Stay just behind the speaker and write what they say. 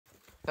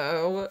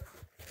Oh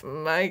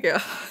my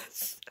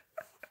gosh.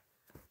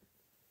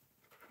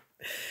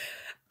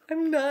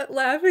 I'm not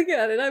laughing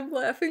at it. I'm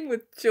laughing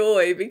with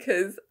joy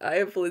because I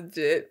have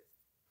legit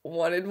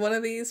wanted one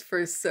of these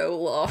for so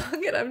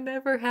long and I've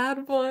never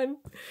had one.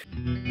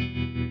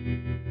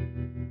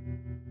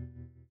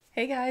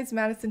 Hey guys,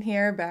 Madison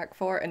here, back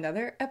for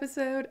another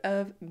episode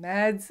of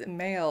Mad's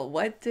Mail.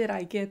 What did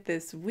I get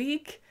this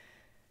week?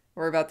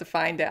 We're about to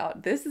find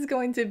out. This is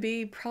going to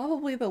be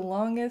probably the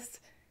longest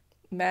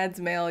Mad's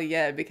Mail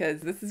yet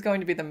because this is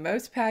going to be the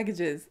most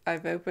packages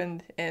I've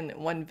opened in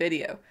one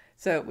video.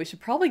 So we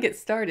should probably get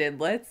started.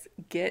 Let's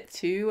get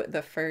to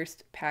the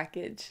first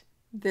package.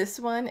 This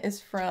one is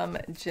from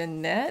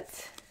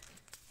Jeanette.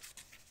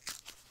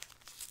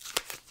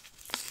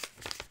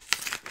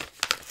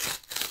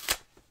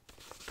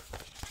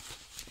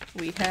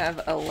 We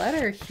have a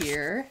letter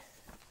here.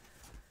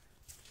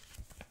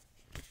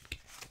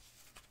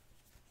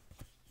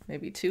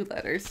 Maybe two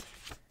letters.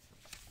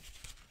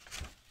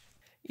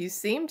 You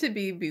seem to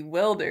be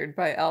bewildered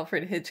by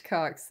Alfred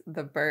Hitchcock's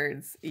The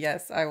Birds.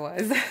 Yes, I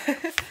was.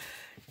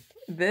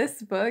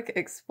 This book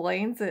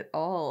explains it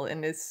all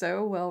and is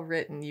so well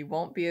written you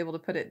won't be able to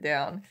put it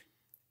down.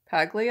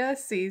 Paglia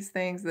sees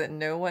things that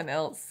no one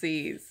else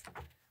sees.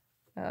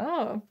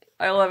 Oh,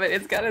 I love it.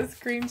 It's got a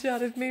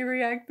screenshot of me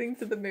reacting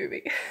to the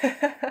movie.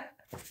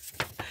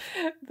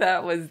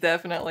 That was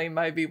definitely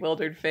my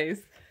bewildered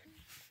face.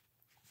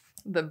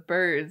 The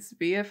Birds,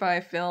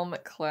 BFI Film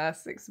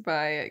Classics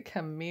by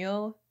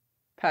Camille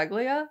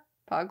Paglia?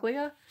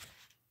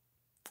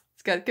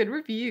 It's got good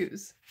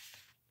reviews.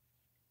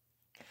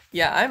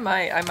 Yeah, I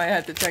might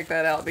have to check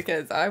that out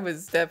because I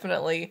was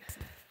definitely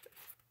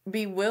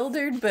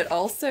bewildered but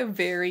also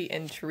very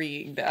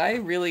intrigued. I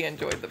really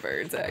enjoyed The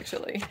Birds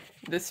actually.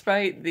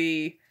 Despite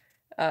the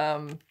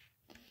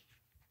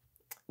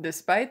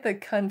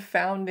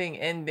confounding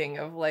ending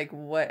of like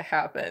what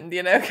happened,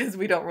 you know, because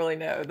we don't really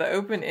know. The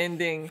open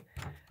ending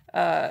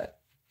kind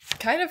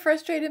of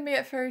frustrated me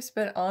at first,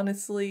 but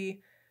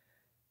honestly,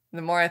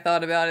 the more I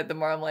thought about it, the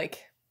more I'm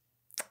like,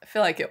 I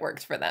feel like it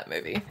works for that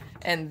movie.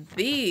 And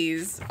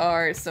these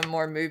are some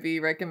more movie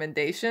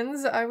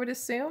recommendations, I would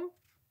assume.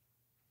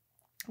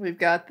 We've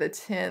got The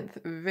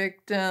 10th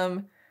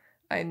Victim,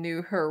 I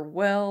Knew Her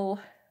Well,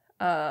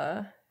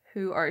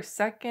 Who Are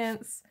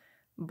Seconds,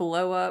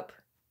 Blow Up,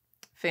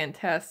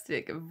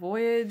 Fantastic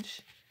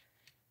Voyage,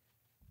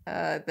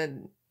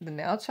 the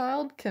Now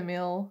Child,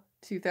 Camille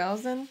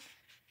 2000,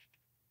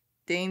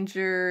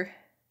 Danger,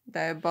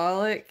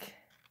 Diabolic,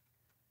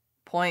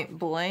 Point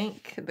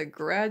Blank, The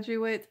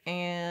Graduate,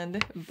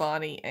 and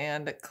Bonnie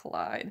and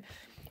Clyde.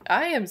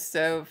 I am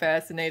so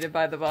fascinated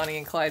by the Bonnie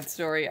and Clyde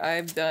story.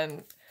 I'm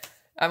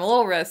a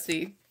little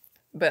rusty,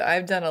 but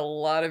I've done a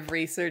lot of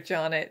research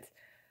on it.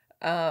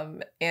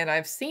 And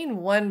I've seen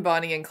one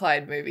Bonnie and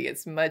Clyde movie.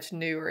 It's much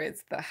newer.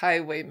 It's The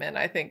Highwaymen,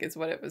 I think is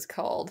what it was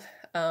called.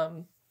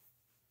 And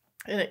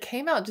it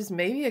came out just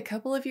maybe a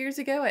couple of years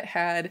ago. It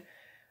had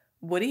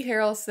Woody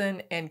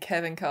Harrelson and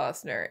Kevin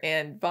Costner.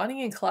 And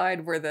Bonnie and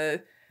Clyde were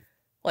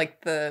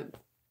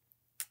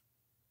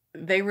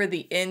they were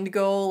the end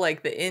goal,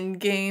 like the end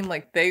game.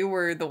 Like they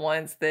were the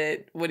ones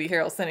that Woody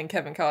Harrelson and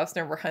Kevin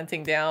Costner were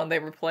hunting down. They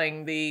were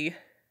playing the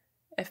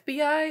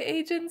FBI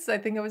agents. I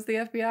think it was the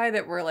FBI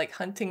that were like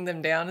hunting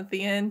them down at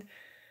the end.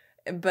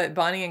 But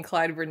Bonnie and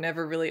Clyde were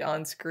never really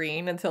on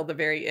screen until the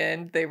very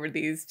end. They were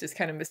these just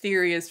kind of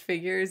mysterious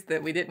figures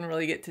that we didn't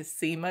really get to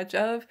see much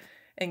of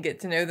and get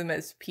to know them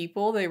as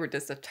people. They were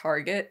just a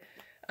target.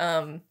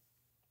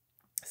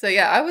 So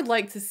yeah, I would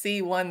like to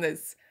see one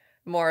that's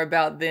more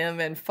about them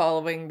and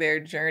following their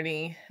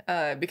journey,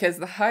 because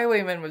The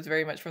Highwayman was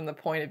very much from the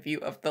point of view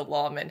of the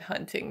lawmen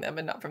hunting them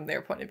and not from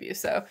their point of view.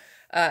 So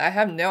I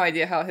have no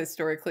idea how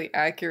historically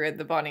accurate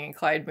the Bonnie and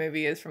Clyde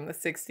movie is from the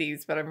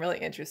 60s, but I'm really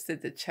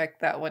interested to check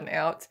that one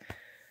out.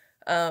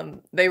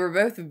 They were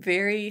both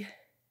very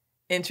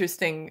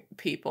interesting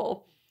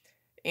people,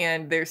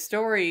 and their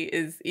story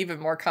is even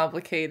more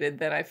complicated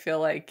than I feel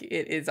like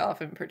it is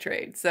often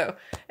portrayed. So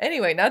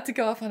anyway, not to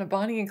go off on a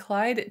Bonnie and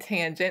Clyde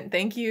tangent,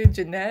 thank you,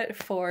 Jeanette,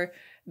 for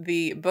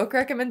the book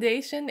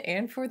recommendation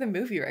and for the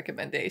movie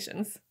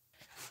recommendations.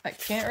 I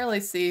can't really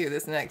see who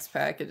this next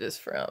package is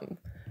from.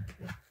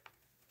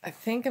 I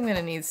think I'm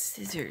gonna need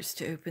scissors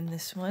to open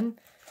this one.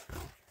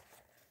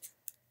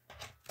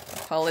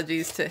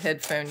 Apologies to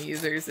headphone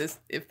users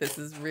if this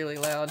is really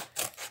loud.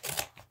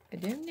 I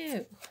don't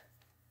know.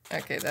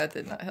 Okay, that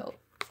did not help.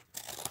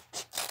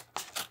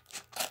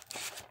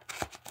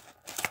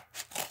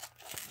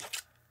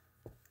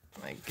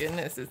 My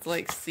goodness, it's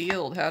like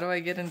sealed. How do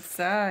I get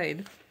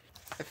inside?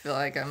 I feel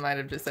like I might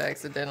have just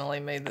accidentally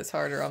made this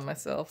harder on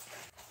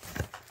myself.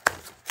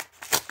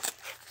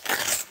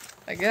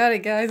 I got it,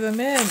 guys. I'm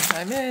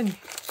in.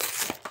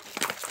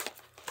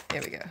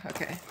 There we go.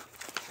 Okay.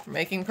 We're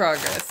making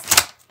progress.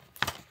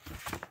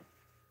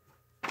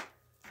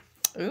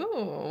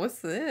 Ooh, what's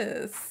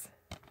this?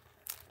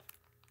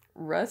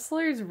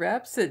 Rustler's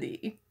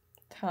Rhapsody,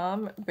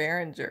 Tom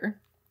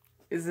Berenger.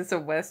 Is this a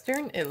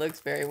Western? It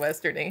looks very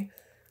Westerny.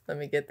 Let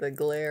me get the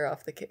glare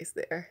off the case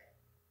there.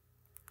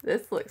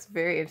 This looks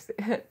very interesting.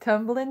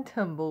 Tumbling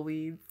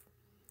Tumbleweeds.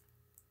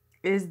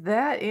 Is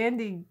that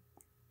Andy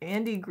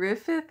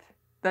Griffith?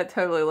 That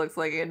totally looks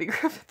like Andy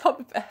Griffith on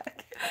the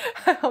back.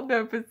 I don't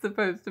know if it's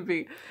supposed to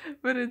be,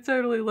 but it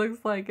totally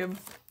looks like him.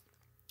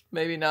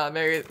 Maybe not.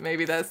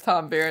 Maybe that's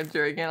Tom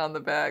Berenger again on the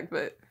back,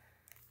 but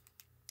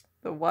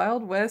the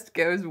Wild West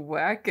goes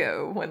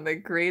wacko when the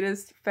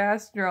greatest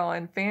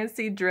fast-drawing,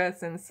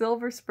 fancy-dressing,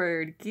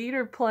 silver-spurred,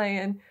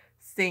 guitar-playing,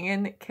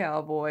 singing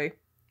cowboy,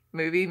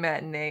 movie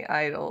matinee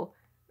idol,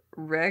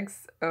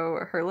 Rex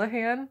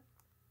O'Hurlahan,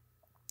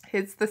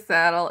 hits the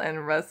saddle in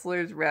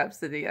Rustler's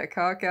Rhapsody, a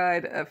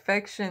cockeyed,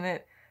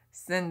 affectionate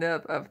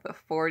send-up of the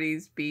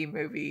 40s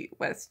B-movie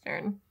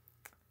Western.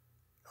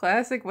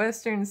 Classic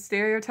Western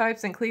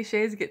stereotypes and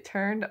cliches get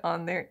turned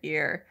on their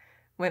ear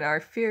when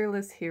our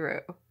fearless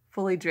hero,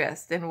 fully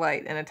dressed in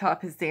white and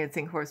atop his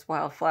dancing horse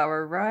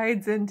Wildflower,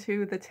 rides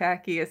into the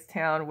tackiest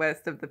town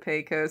west of the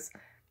Pecos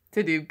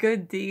to do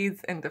good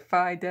deeds and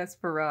defy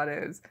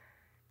desperados.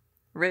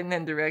 Written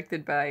and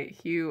directed by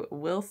Hugh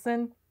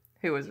Wilson,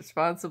 who was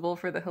responsible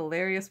for the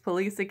hilarious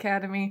Police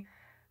Academy,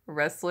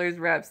 Rustler's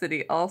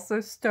Rhapsody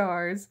also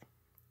stars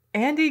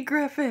Andy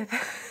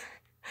Griffith.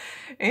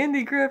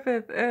 Andy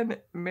Griffith and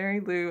Mary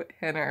Lou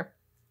Henner.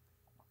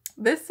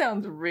 This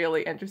sounds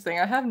really interesting.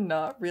 I have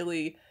not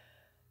really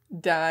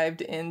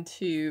dived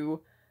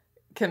into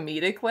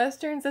comedic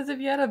westerns as of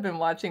yet. I've been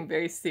watching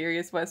very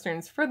serious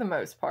westerns for the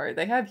most part.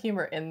 They have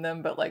humor in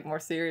them, but like more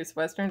serious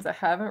westerns, I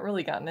haven't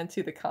really gotten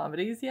into the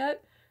comedies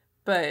yet.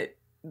 But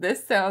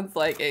this sounds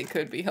like it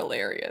could be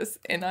hilarious.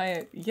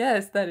 And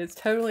yes, that is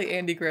totally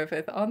Andy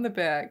Griffith on the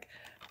back.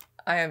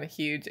 I am a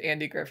huge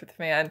Andy Griffith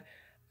fan.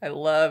 I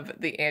love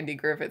the Andy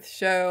Griffith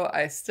Show.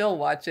 I still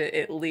watch it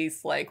at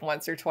least like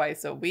once or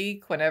twice a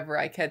week whenever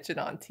I catch it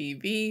on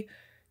TV.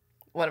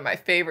 One of my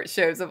favorite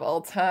shows of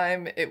all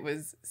time. It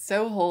was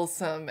so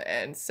wholesome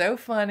and so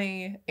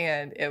funny,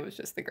 and it was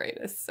just the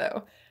greatest.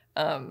 So,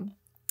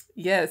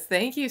 yes,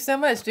 thank you so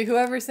much to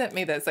whoever sent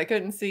me this. I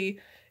couldn't see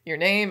your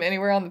name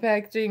anywhere on the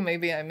packaging.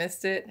 Maybe I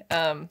missed it.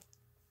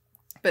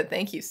 But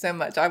thank you so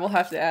much. I will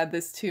have to add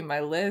this to my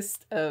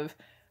list of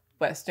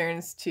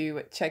westerns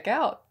to check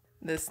out.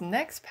 This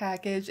next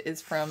package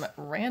is from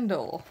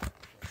Randall.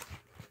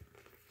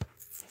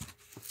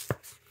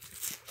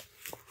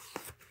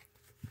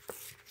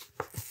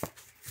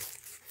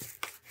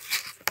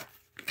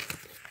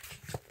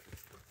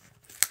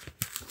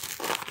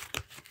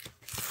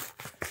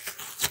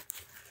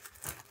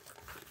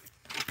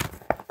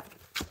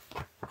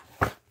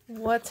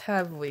 What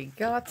have we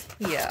got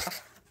here?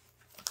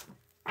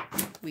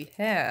 We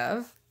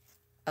have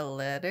a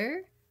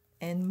letter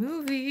and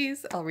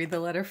movies. I'll read the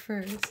letter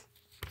first.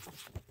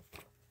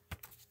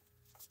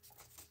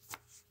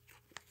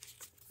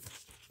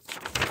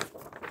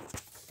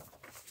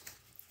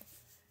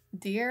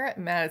 Dear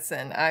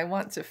Madison, I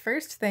want to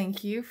first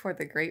thank you for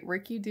the great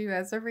work you do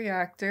as a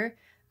reactor.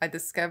 I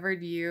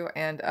discovered you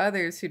and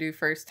others who do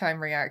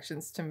first-time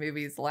reactions to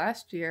movies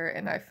last year,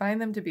 and I find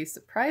them to be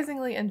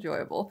surprisingly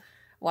enjoyable.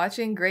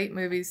 Watching great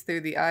movies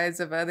through the eyes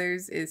of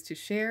others is to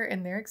share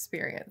in their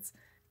experience.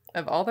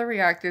 Of all the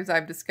reactors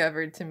I've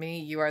discovered, to me,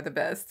 you are the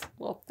best.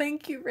 Well,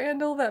 thank you,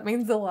 Randall. That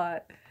means a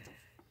lot.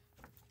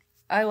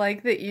 I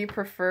like that you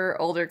prefer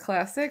older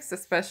classics,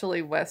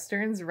 especially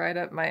westerns, right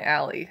up my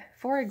alley.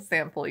 For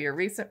example, your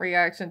recent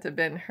reaction to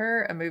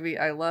Ben-Hur, a movie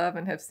I love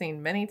and have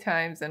seen many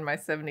times in my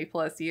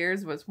 70-plus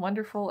years, was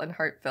wonderful and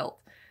heartfelt.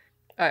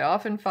 I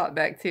often fought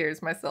back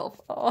tears myself.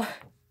 Oh,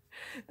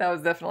 that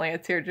was definitely a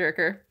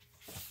tearjerker.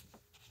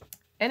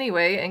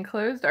 Anyway,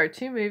 enclosed are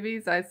two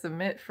movies I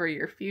submit for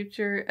your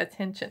future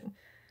attention.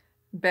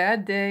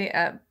 Bad Day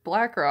at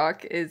Black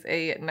Rock is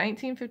a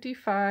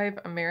 1955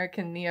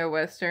 American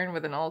neo-western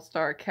with an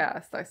all-star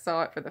cast. I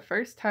saw it for the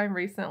first time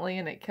recently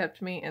and it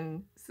kept me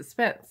in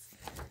suspense.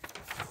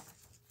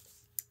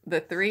 The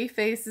Three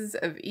Faces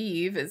of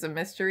Eve is a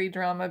mystery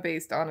drama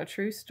based on a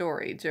true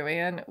story.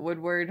 Joanne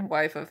Woodward,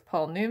 wife of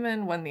Paul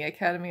Newman, won the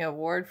Academy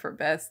Award for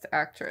Best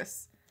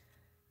Actress.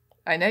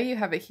 I know you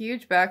have a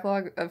huge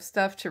backlog of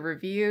stuff to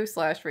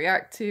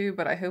review/react to,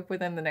 but I hope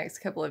within the next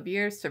couple of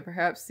years to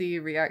perhaps see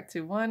you react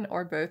to one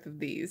or both of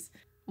these.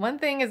 One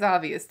thing is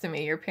obvious to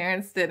me. Your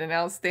parents did an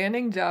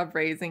outstanding job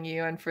raising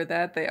you, and for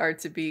that they are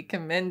to be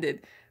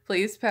commended.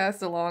 Please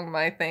pass along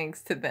my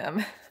thanks to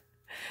them.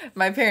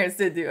 My parents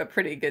did do a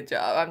pretty good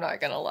job, I'm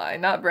not gonna lie.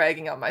 Not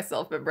bragging on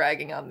myself, but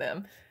bragging on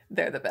them.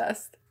 They're the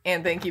best.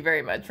 And thank you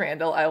very much,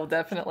 Randall. I will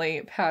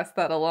definitely pass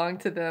that along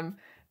to them.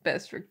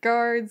 Best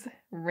regards,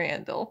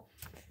 Randall.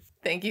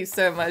 Thank you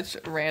so much,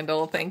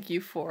 Randall. Thank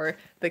you for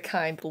the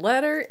kind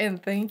letter,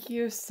 and thank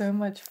you so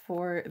much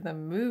for the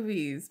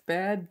movies.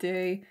 Bad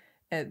Day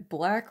at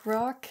Black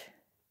Rock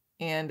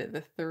and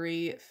The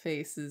Three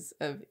Faces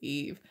of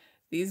Eve.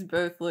 These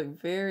both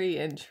look very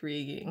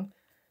intriguing.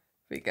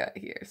 We got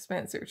here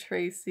Spencer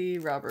Tracy,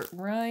 Robert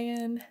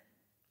Ryan.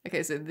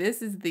 Okay, so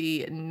this is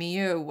the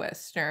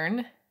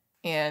neo-western,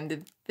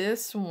 and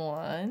this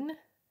one,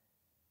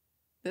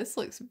 this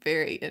looks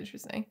very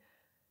interesting.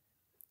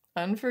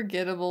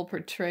 Unforgettable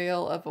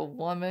portrayal of a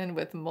woman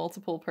with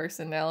multiple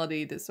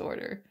personality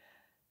disorder.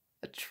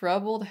 A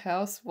troubled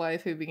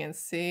housewife who begins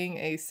seeing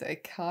a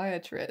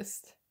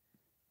psychiatrist.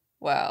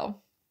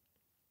 Wow.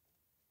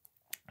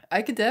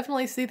 I could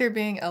definitely see there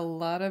being a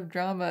lot of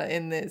drama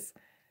in this,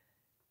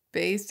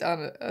 based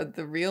on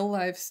the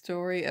real-life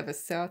story of a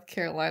South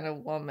Carolina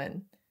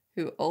woman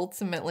who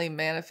ultimately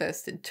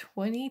manifested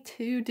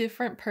 22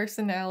 different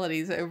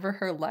personalities over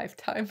her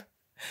lifetime.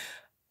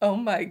 Oh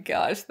my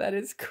gosh, that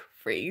is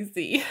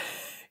crazy.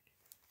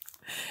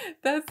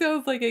 That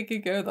sounds like it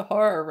could go the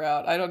horror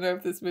route. I don't know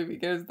if this movie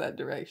goes that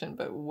direction,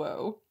 but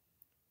whoa.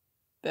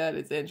 That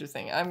is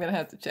interesting. I'm going to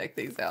have to check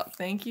these out.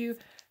 Thank you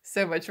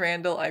so much,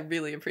 Randall. I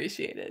really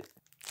appreciate it.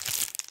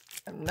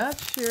 I'm not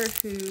sure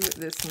who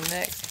this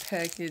next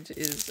package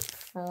is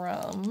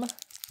from.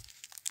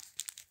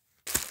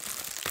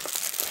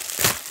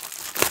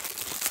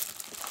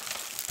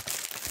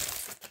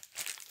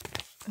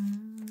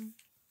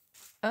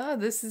 Oh,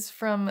 this is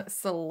from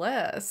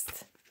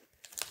Celeste.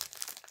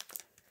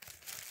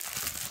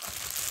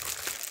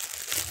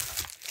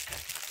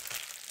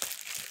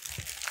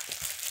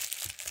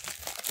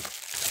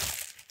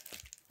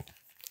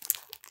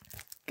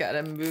 Got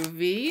a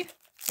movie.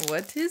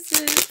 What is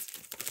it?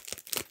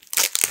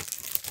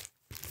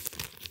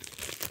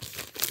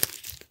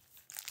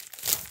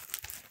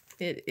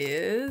 It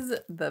is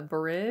The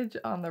Bridge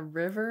on the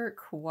River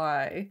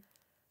Kwai.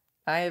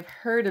 I have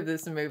heard of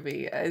this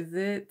movie. Is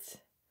it...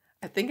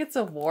 I think it's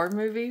a war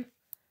movie.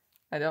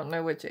 I don't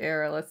know which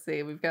era. Let's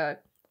see. We've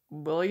got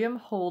William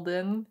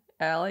Holden,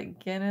 Alec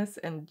Guinness,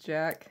 and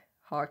Jack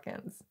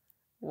Hawkins.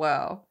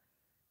 Wow.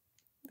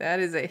 That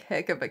is a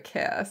heck of a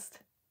cast.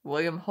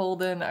 William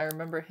Holden, I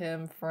remember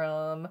him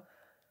from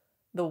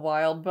The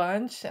Wild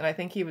Bunch, and I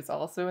think he was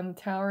also in The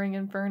Towering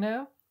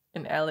Inferno.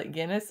 And Alec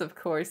Guinness, of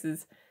course,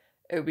 is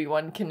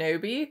Obi-Wan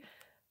Kenobi.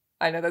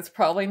 I know that's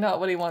probably not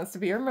what he wants to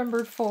be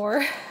remembered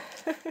for,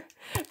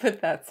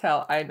 but that's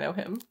how I know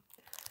him.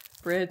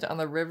 Bridge on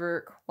the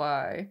River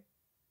Kwai.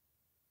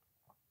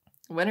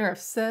 Winner of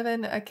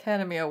 7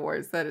 Academy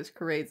Awards. That is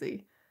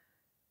crazy.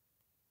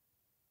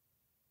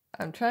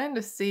 I'm trying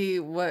to see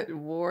what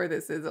war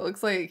this is. It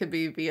looks like it could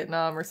be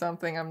Vietnam or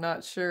something. I'm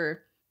not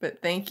sure.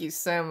 But thank you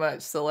so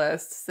much,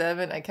 Celeste.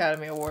 7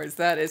 Academy Awards.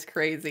 That is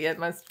crazy. It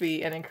must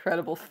be an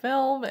incredible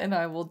film, and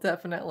I will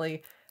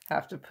definitely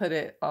have to put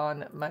it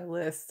on my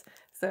list.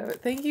 So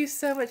thank you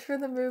so much for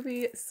the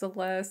movie,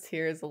 Celeste.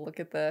 Here's a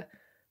look at the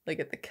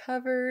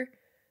cover.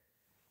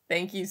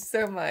 Thank you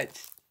so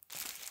much.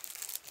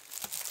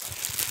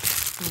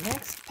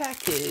 Next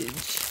package.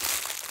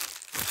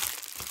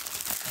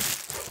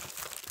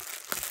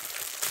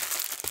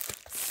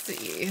 Let's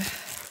see.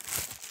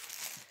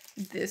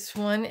 This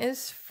one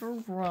is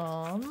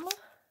from...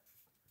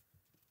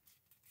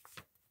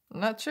 I'm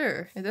not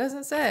sure. It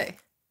doesn't say.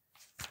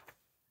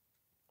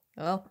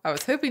 Well, I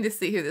was hoping to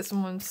see who this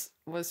one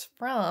was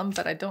from,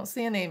 but I don't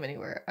see a name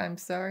anywhere. I'm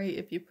sorry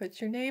if you put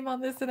your name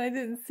on this and I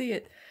didn't see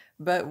it.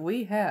 But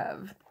we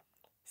have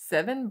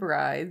 7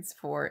 Brides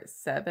for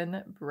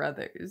 7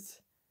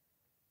 Brothers.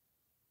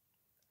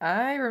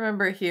 I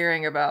remember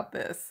hearing about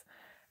this.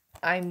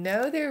 I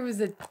know there was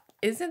a...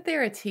 Isn't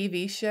there a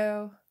TV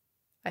show?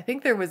 I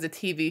think there was a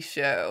TV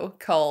show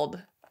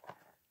called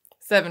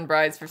 7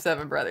 Brides for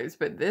 7 Brothers,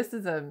 but this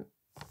is a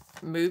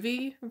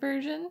movie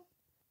version?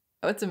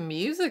 Oh, it's a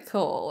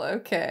musical.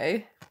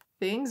 Okay.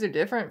 Things are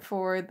different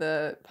for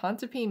the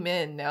Pontepee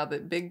men now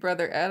that Big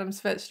Brother Adams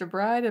fetched a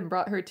bride and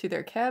brought her to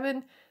their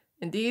cabin.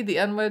 Indeed, the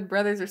unwed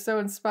brothers are so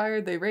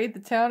inspired they raid the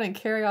town and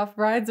carry off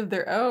brides of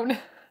their own.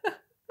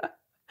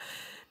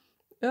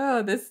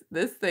 Oh, this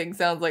thing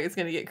sounds like it's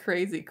going to get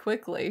crazy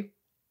quickly.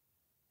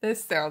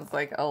 This sounds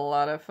like a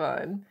lot of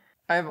fun.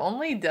 I've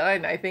only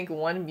done, I think,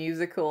 1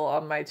 musical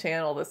on my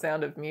channel, The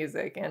Sound of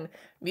Music, and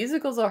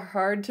musicals are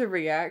hard to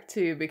react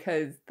to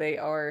because they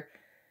are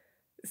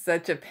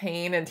such a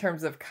pain in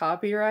terms of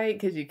copyright,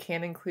 because you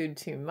can't include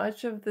too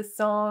much of the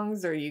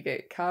songs or you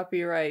get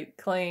copyright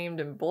claimed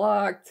and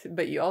blocked,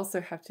 but you also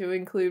have to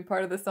include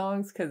part of the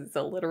songs because it's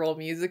a literal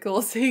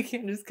musical, so you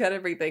can't just cut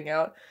everything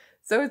out.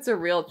 So it's a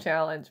real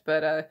challenge,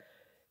 but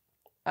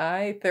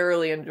I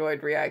thoroughly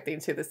enjoyed reacting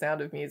to The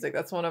Sound of Music.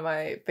 That's one of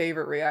my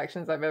favorite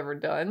reactions I've ever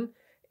done,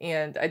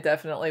 and I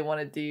definitely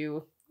want to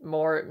do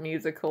more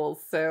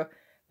musicals. So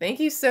thank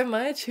you so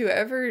much,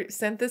 whoever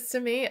sent this to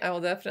me. I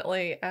will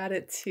definitely add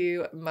it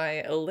to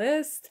my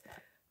list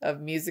of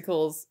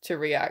musicals to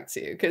react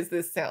to, because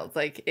this sounds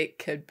like it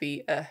could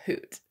be a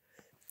hoot.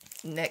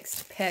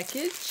 Next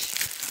package.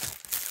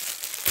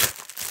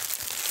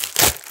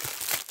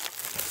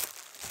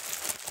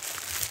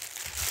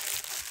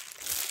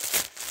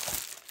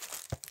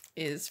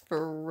 Is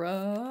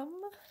from...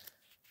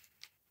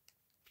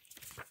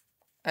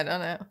 I don't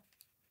know.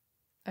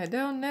 I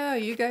don't know.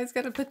 You guys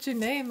gotta put your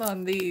name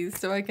on these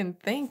so I can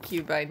thank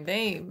you by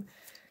name.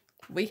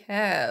 We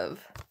have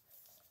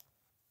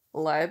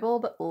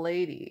Libeled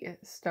Lady,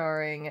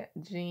 starring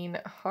Jean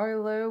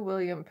Harlow,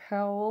 William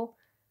Powell,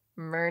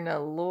 Myrna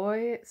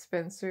Loy,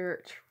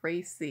 Spencer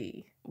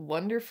Tracy.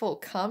 Wonderful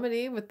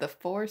comedy with the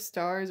 4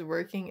 stars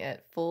working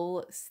at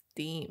full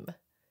steam.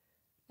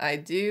 I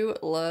do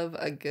love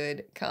a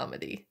good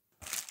comedy.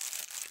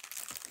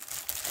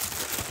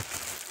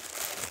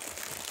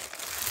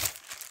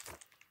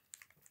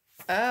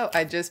 Oh,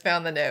 I just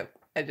found the note.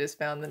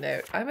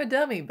 I'm a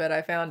dummy, but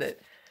I found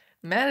it.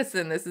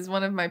 Madison, this is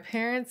one of my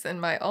parents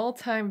and my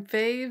all-time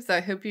faves.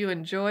 I hope you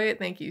enjoy it.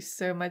 Thank you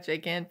so much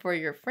again for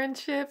your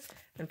friendship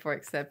and for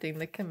accepting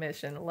the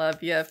commission.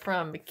 Love ya,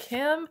 from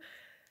Kim.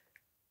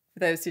 For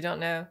those who don't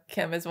know,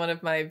 Kim is one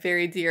of my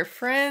very dear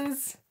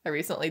friends. I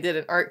recently did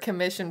an art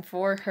commission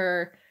for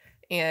her,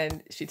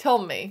 and she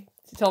told me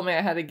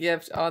I had a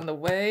gift on the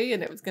way,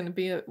 and it was going to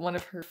be one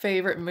of her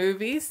favorite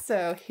movies.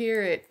 So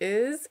here it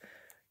is,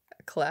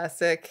 a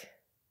classic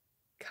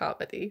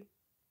comedy.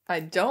 I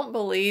don't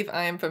believe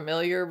I am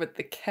familiar with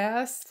the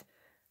cast,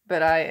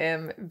 but I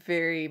am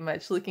very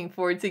much looking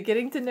forward to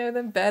getting to know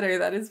them better.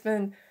 That has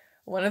been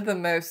one of the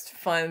most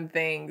fun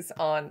things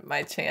on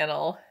my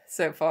channel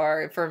so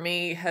far for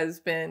me,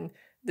 has been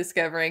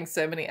discovering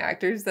so many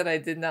actors that I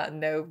did not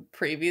know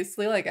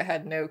previously. Like, I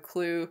had no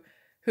clue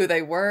who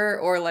they were,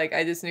 or like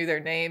I just knew their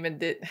name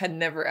and had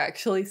never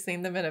actually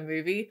seen them in a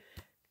movie.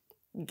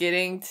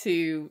 Getting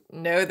to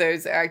know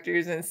those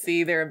actors and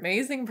see their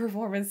amazing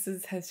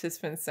performances has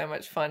just been so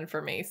much fun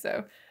for me.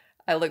 So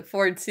I look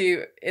forward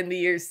to, in the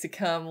years to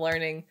come,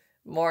 learning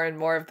more and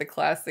more of the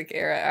classic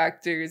era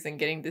actors and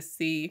getting to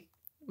see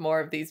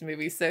more of these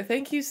movies. So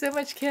thank you so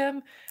much,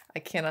 Kim. I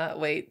cannot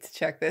wait to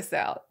check this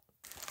out.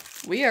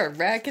 We are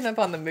racking up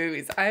on the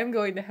movies. I am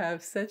going to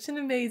have such an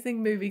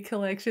amazing movie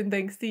collection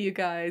thanks to you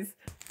guys.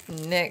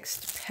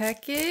 Next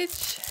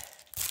package.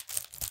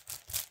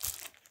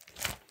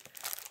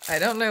 I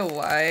don't know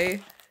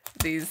why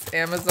these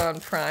Amazon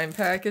Prime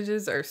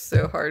packages are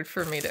so hard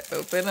for me to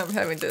open. I'm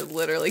having to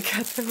literally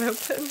cut them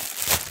open.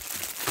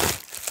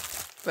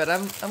 But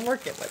I'm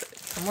working with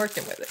it. I'm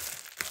working with it.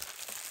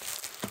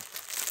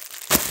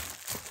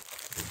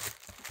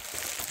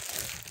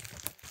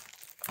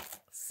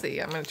 See,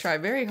 I'm going to try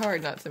very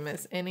hard not to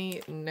miss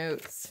any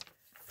notes.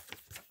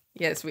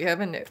 Yes, we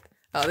have a note.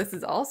 Oh, this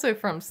is also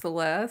from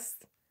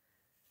Celeste.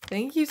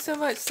 Thank you so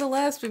much,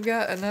 Celeste. We've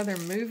got another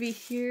movie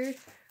here.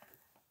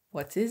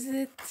 What is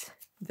it?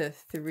 The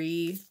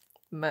Three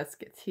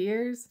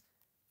Musketeers?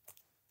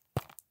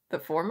 The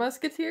Four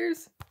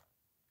Musketeers?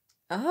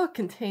 Oh,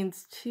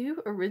 contains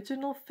 2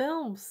 original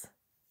films.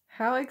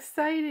 How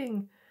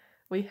exciting!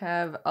 We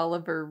have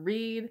Oliver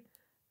Reed,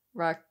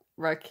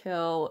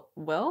 Raquel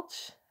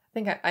Welch. I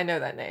think I know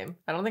that name.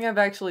 I don't think I've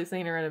actually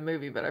seen her in a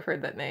movie, but I've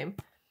heard that name.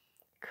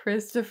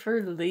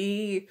 Christopher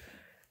Lee,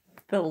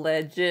 the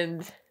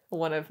legend,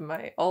 one of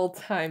my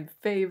all-time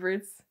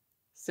favorites,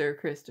 Sir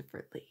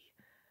Christopher Lee.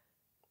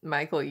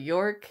 Michael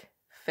York,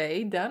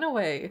 Faye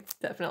Dunaway,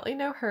 definitely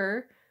know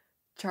her.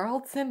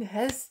 Charlton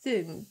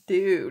Heston,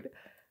 dude,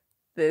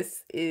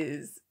 this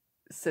is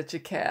such a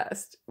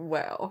cast.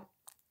 Wow.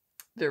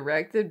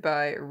 Directed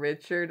by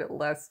Richard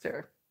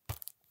Lester.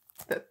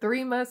 The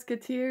Three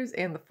Musketeers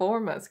and the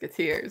Four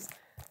Musketeers.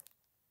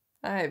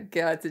 I've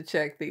got to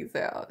check these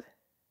out.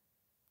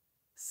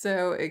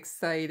 So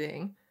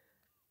exciting.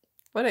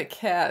 What a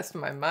cast.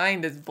 My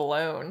mind is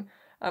blown.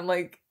 I'm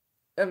like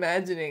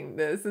imagining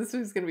this. This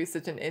was going to be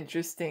such an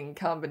interesting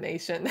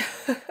combination.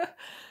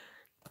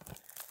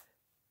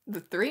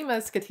 The Three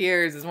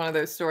Musketeers is one of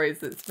those stories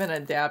that's been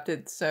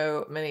adapted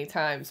so many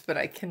times, but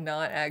I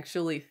cannot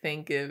actually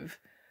think of,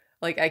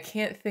 like, I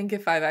can't think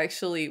if I've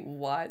actually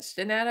watched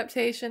an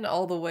adaptation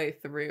all the way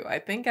through. I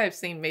think I've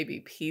seen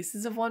maybe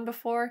pieces of one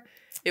before.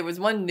 It was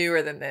one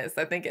newer than this.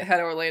 I think it had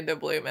Orlando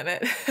Bloom in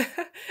it.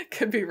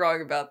 Could be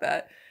wrong about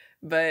that.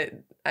 But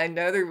I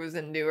know there was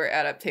a newer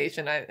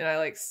adaptation, and I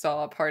like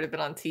saw a part of it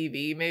on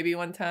TV maybe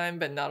one time,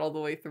 but not all the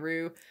way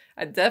through.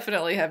 I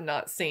definitely have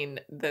not seen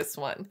this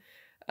one.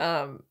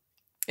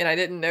 And I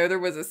didn't know there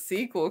was a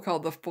sequel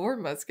called The Four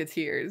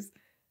Musketeers.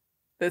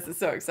 This is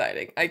so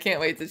exciting. I can't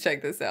wait to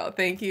check this out.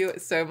 Thank you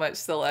so much,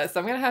 Celeste.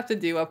 I'm going to have to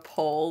do a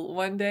poll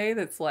one day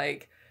that's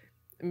like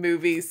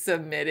movies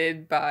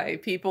submitted by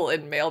people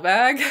in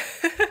Mailbag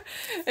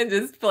and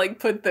just like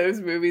put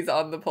those movies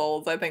on the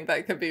polls. I think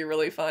that could be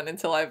really fun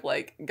until I've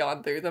like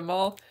gone through them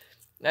all.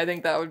 I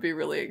think that would be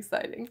really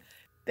exciting.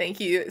 Thank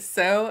you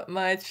so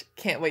much.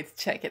 Can't wait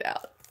to check it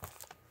out.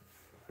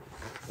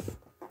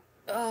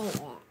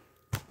 Oh,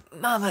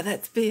 Mama,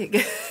 that's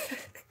big.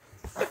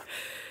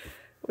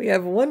 We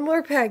have one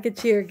more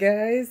package here,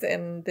 guys,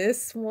 and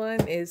this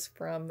one is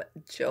from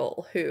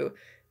Joel, who,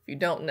 if you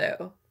don't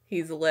know,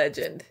 he's a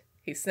legend.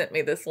 He sent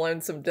me this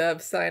Lonesome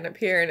Dove sign up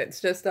here, and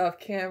it's just off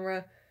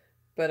camera,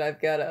 but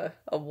I've got a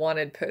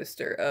wanted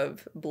poster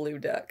of Blue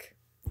Duck,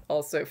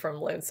 also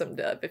from Lonesome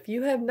Dove. If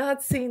you have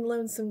not seen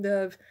Lonesome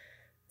Dove,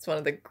 it's one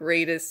of the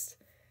greatest,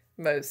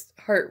 most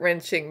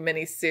heart-wrenching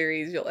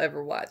miniseries you'll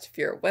ever watch. If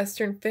you're a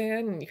Western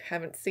fan and you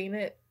haven't seen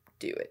it,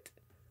 do it.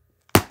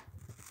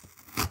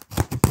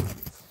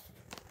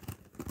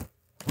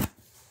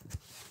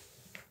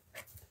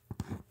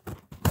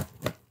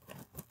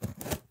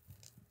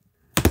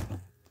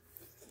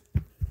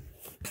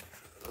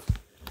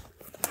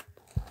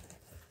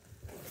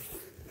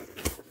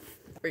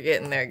 We're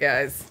getting there,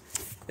 guys.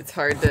 It's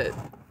hard to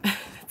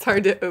it's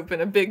hard to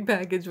open a big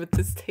package with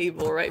this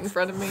table right in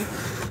front of me.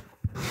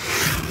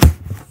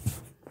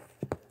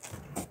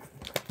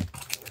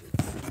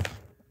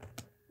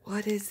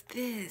 What is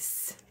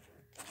this?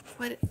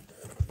 What?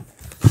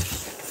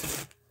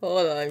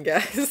 Hold on,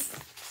 guys.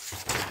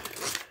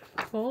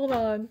 Hold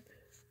on.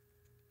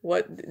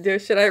 What?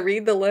 Should I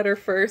read the letter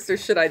first or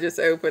should I just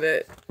open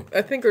it?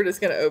 I think we're just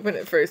going to open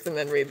it first and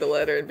then read the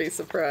letter and be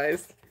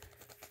surprised.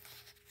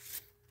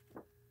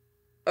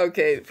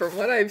 Okay, from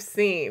what I've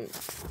seen,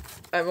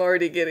 I'm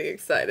already getting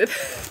excited.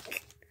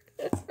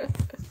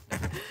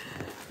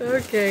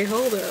 Okay,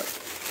 hold up.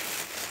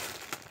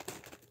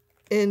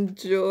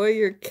 Enjoy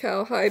your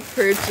cowhide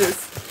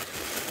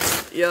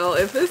purchase. Y'all,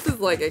 if this is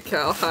like a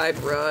cowhide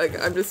rug,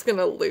 I'm just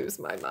gonna lose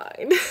my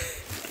mind.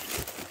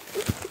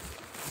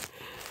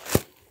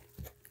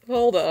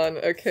 Hold on,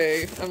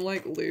 okay, I'm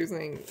like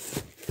losing.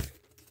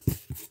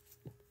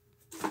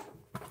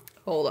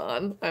 Hold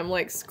on, I'm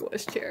like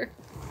squished here.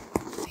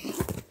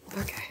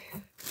 Okay.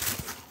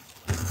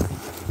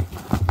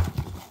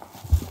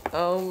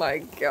 Oh my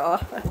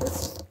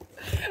gosh.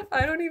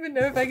 I don't even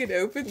know if I can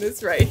open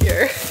this right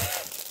here.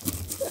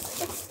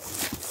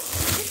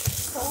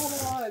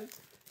 Hold on.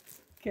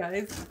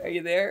 Guys, are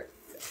you there?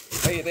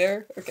 Are you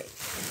there? Okay.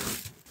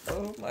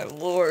 Oh my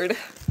lord.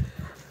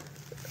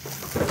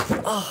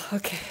 Oh,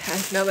 okay.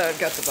 Now that I've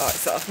got the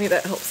box off me,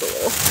 that helps a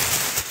little.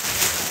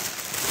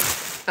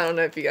 I don't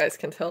know if you guys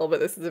can tell, but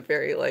this is a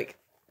very, like,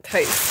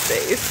 tight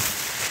space.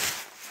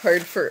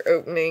 Hard for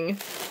opening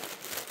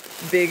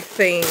big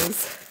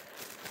things.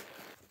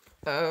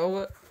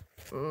 Oh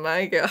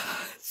my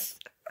gosh.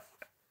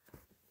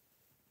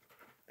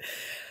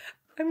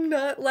 I'm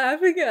not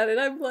laughing at it.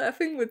 I'm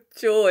laughing with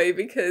joy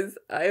because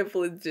I have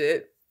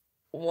legit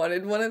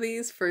wanted one of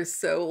these for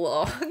so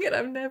long and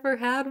I've never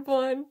had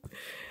one.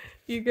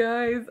 You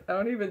guys, I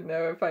don't even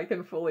know if I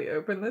can fully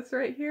open this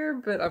right here,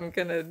 but I'm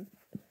gonna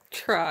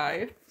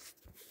try.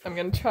 I'm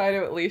gonna try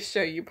to at least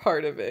show you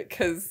part of it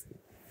because,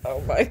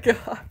 oh my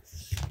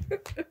gosh.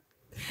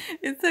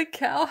 It's a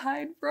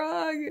cowhide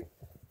rug.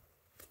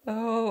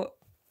 Oh,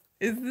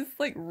 is this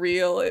like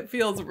real? It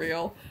feels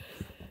real.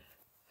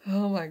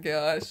 Oh my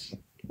gosh.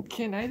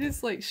 Can I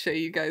just like show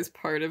you guys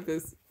part of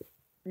this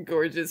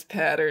gorgeous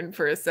pattern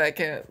for a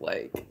second?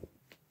 Like,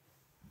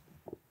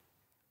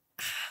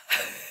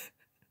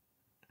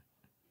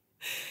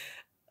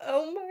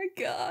 oh my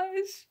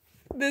gosh.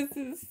 This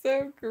is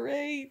so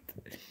great.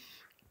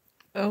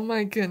 Oh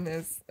my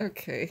goodness.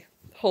 Okay.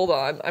 Hold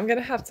on. I'm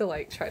gonna have to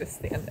like try to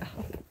stand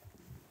up.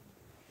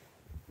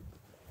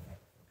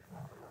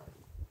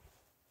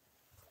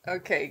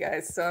 Okay,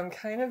 guys, so I'm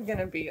kind of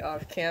gonna be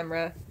off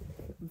camera,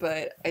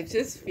 but I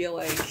just feel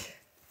like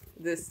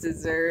this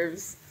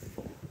deserves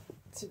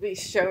to be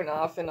shown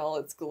off in all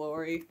its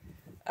glory.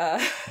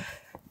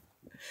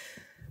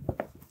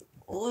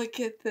 Look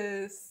at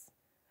this.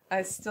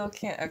 I still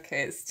can't,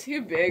 okay, it's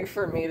too big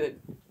for me to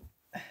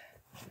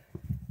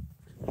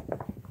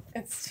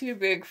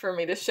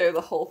show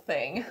the whole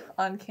thing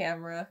on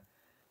camera,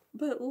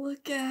 but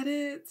look at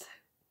it.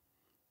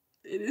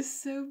 It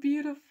is so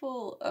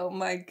beautiful. Oh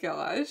my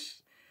gosh.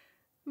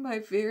 My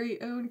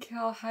very own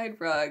cowhide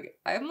rug.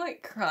 I'm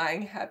like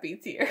crying happy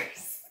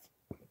tears.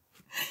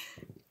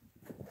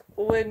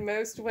 Would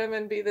most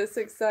women be this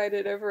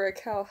excited over a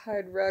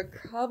cowhide rug?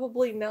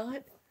 Probably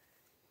not.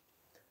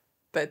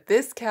 But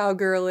this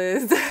cowgirl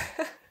is.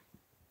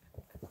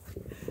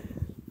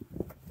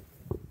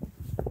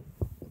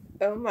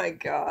 Oh my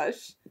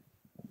gosh.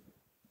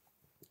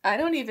 I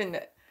don't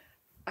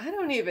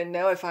even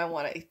know if I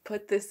want to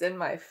put this in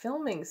my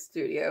filming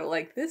studio.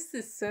 Like, this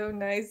is so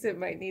nice, it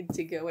might need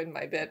to go in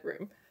my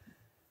bedroom.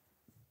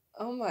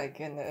 Oh my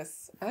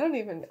goodness. How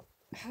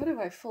do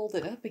I fold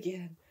it up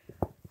again?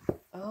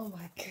 Oh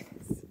my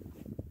goodness.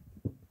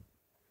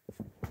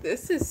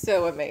 This is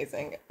so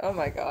amazing. Oh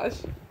my gosh.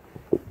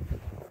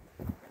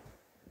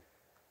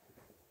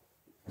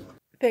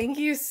 Thank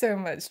you so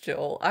much,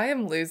 Joel. I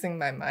am losing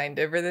my mind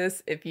over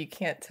this, if you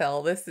can't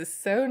tell. This is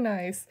so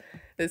nice.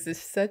 This is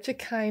such a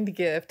kind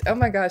gift. Oh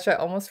my gosh, I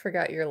almost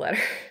forgot your letter.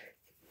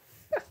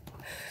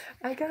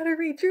 I gotta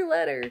read your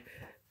letter.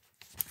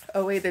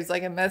 Oh wait, there's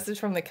like a message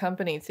from the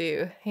company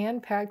too.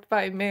 Hand-packed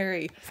by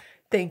Mary.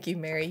 Thank you,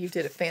 Mary. You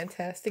did a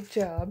fantastic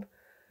job.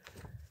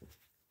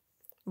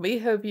 We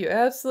hope you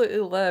absolutely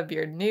love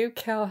your new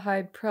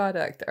cowhide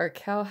product. Our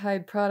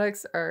cowhide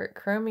products are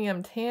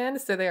chromium tan,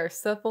 so they are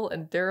supple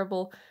and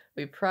durable.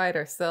 We pride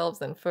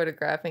ourselves in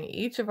photographing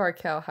each of our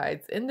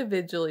cowhides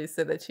individually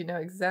so that you know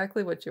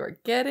exactly what you are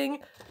getting.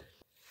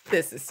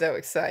 This is so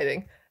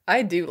exciting.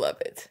 I do love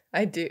it.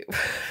 I do.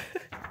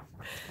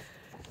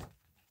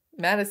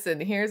 Madison,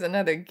 here's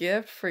another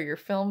gift for your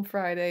Film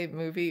Friday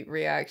movie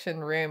reaction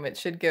room. It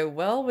should go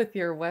well with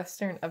your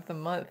Western of the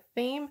Month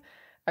theme.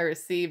 I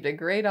received a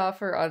great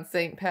offer on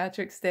St.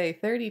 Patrick's Day,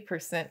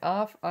 30%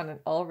 off on an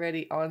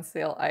already on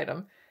sale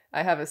item.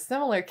 I have a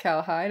similar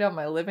cowhide on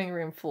my living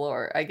room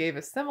floor. I gave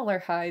a similar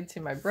hide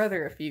to my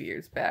brother a few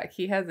years back.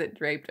 He has it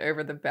draped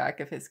over the back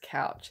of his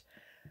couch.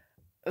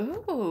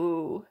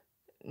 Ooh,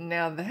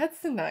 Now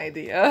that's an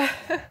idea.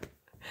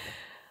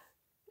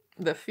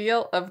 The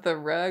feel of the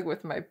rug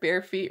with my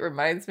bare feet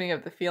reminds me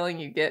of the feeling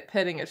you get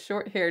petting a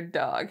short-haired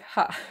dog.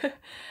 Ha!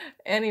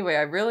 Anyway,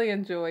 I really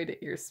enjoyed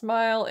your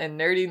smile and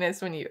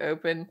nerdiness when you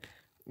open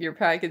your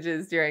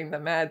packages during the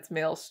Mads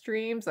Mail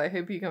streams. I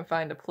hope you can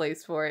find a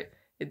place for it.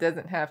 It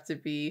doesn't have to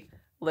be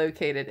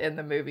located in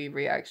the movie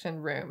reaction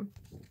room.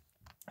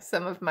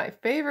 Some of my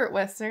favorite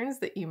Westerns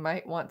that you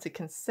might want to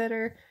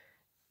consider: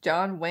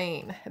 John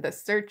Wayne, The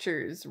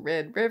Searchers,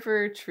 Red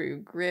River, True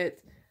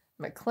Grit,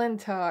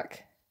 McClintock,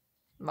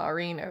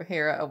 Maureen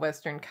O'Hara, a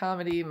Western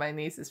comedy, my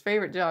niece's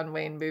favorite John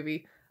Wayne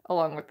movie,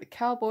 along with The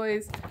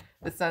Cowboys.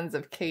 The Sons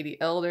of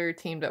Katie Elder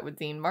teamed up with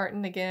Dean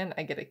Martin again.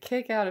 I get a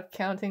kick out of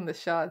counting the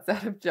shots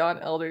out of John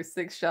Elder's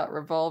 6-shot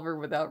revolver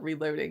without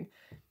reloading.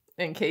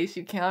 In case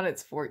you count,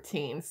 it's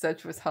 14.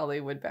 Such was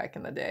Hollywood back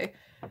in the day.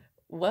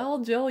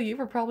 Well, Joel, you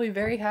were probably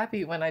very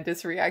happy when I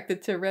just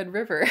reacted to Red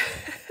River.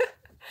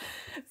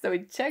 So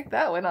we checked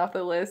that one off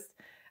the list.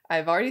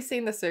 I've already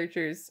seen The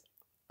Searchers.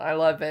 I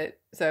love it.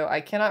 So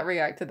I cannot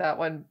react to that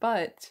one,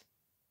 but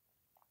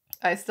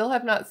I still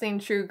have not seen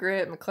True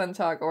Grit,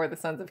 McClintock, or The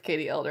Sons of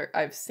Katie Elder.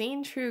 I've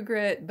seen True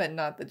Grit, but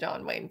not the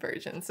John Wayne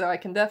version, so I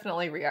can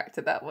definitely react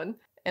to that one.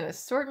 An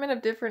assortment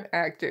of different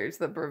actors: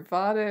 the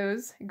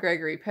Bravados,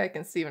 Gregory Peck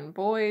and Stephen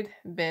Boyd,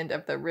 Bend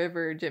of the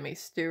River, Jimmy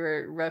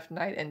Stewart, Rough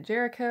Night and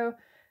Jericho,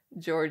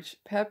 George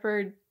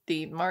Pepper,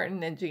 Dean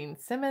Martin and Gene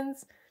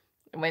Simmons,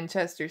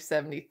 Winchester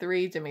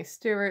 73, Jimmy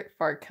Stewart,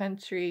 Far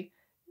Country,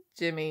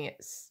 Jimmy...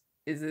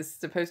 Is this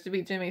supposed to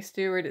be Jimmy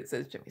Stewart? It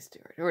says Jimmy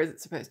Stewart. Or is it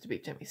supposed to be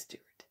Jimmy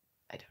Stewart?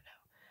 I don't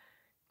know.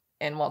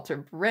 And Walter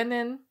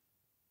Brennan,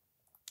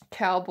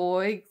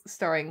 Cowboy,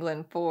 starring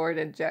Glenn Ford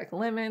and Jack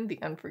Lemmon,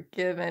 The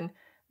Unforgiven,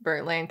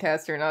 Burt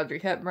Lancaster and Audrey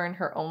Hepburn,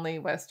 her only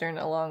Western,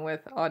 along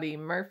with Audie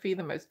Murphy,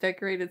 the most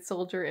decorated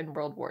soldier in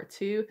World War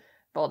II.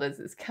 Valdez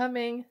is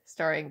Coming,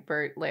 starring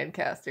Burt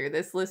Lancaster.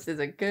 This list is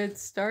a good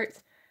start.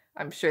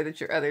 I'm sure that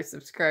your other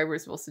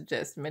subscribers will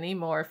suggest many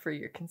more for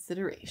your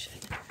consideration.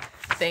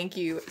 Thank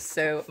you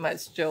so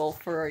much, Joel,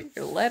 for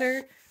your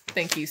letter.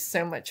 Thank you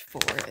so much for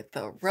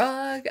the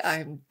rug.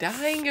 I'm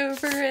dying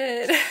over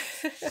it.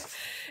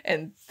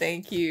 And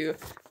thank you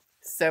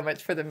so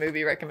much for the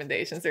movie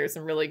recommendations. There are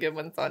some really good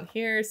ones on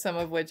here, some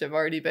of which I've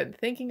already been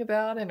thinking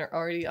about and are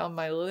already on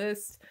my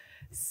list.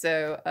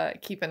 So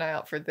keep an eye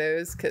out for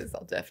those, because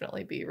I'll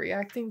definitely be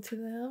reacting to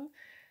them.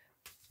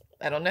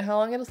 I don't know how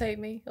long it'll take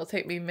me. It'll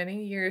take me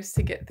many years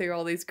to get through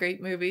all these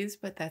great movies,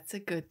 but that's a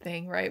good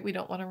thing, right? We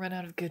don't want to run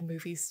out of good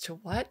movies to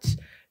watch.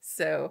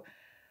 So,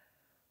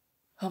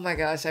 oh my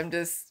gosh, I'm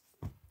just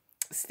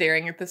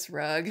staring at this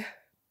rug,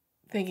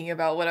 thinking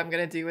about what I'm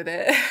going to do with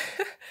it.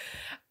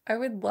 I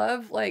would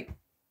love, like,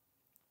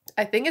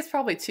 I think it's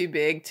probably too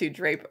big to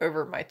drape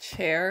over my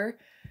chair.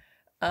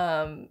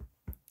 And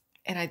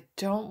I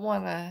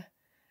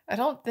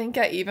don't think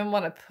I even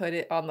want to put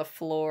it on the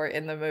floor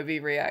in the movie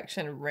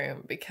reaction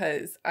room,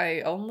 because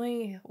I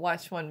only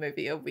watch one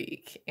movie a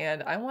week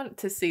and I want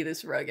to see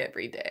this rug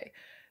every day.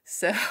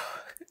 So,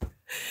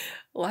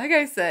 like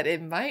I said,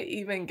 it might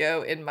even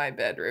go in my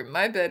bedroom.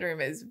 My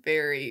bedroom is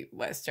very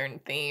Western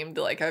themed.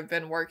 Like, I've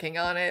been working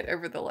on it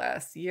over the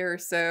last year or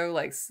so,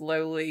 like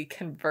slowly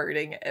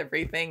converting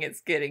everything.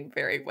 It's getting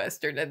very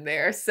Western in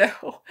there.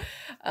 So,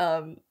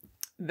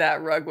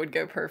 that rug would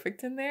go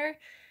perfect in there.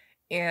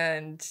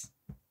 And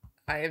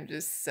I am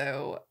just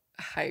so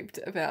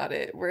hyped about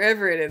it.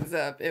 Wherever it ends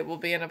up, it will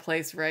be in a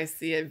place where I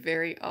see it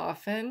very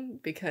often,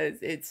 because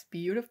it's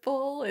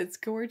beautiful, it's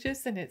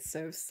gorgeous, and it's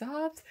so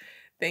soft.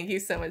 Thank you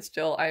so much,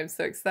 Joel. I am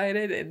so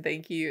excited, and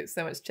thank you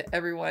so much to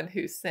everyone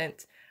who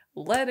sent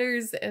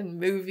letters and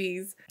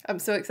movies. I'm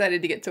so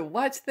excited to get to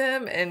watch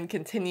them and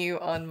continue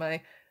on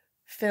my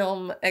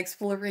film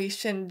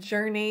exploration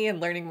journey and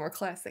learning more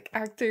classic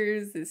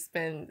actors. It's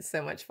been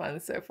so much fun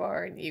so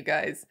far, and you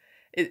guys...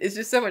 It's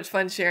just so much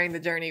fun sharing the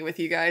journey with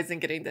you guys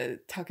and getting to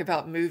talk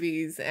about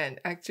movies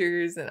and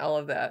actors and all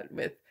of that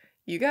with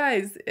you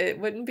guys. It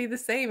wouldn't be the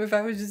same if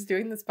I was just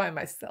doing this by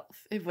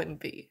myself. It wouldn't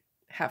be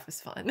half as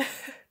fun.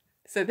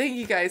 So thank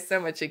you guys so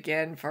much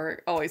again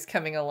for always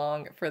coming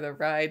along for the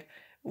ride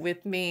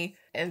with me.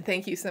 And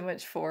thank you so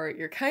much for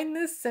your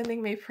kindness,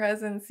 sending me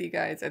presents. You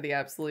guys are the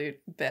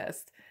absolute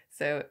best.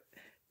 So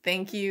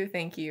thank you,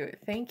 thank you,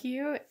 thank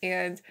you.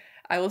 And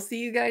I will see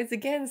you guys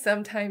again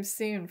sometime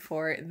soon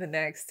for the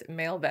next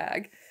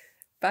mailbag.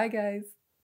 Bye, guys.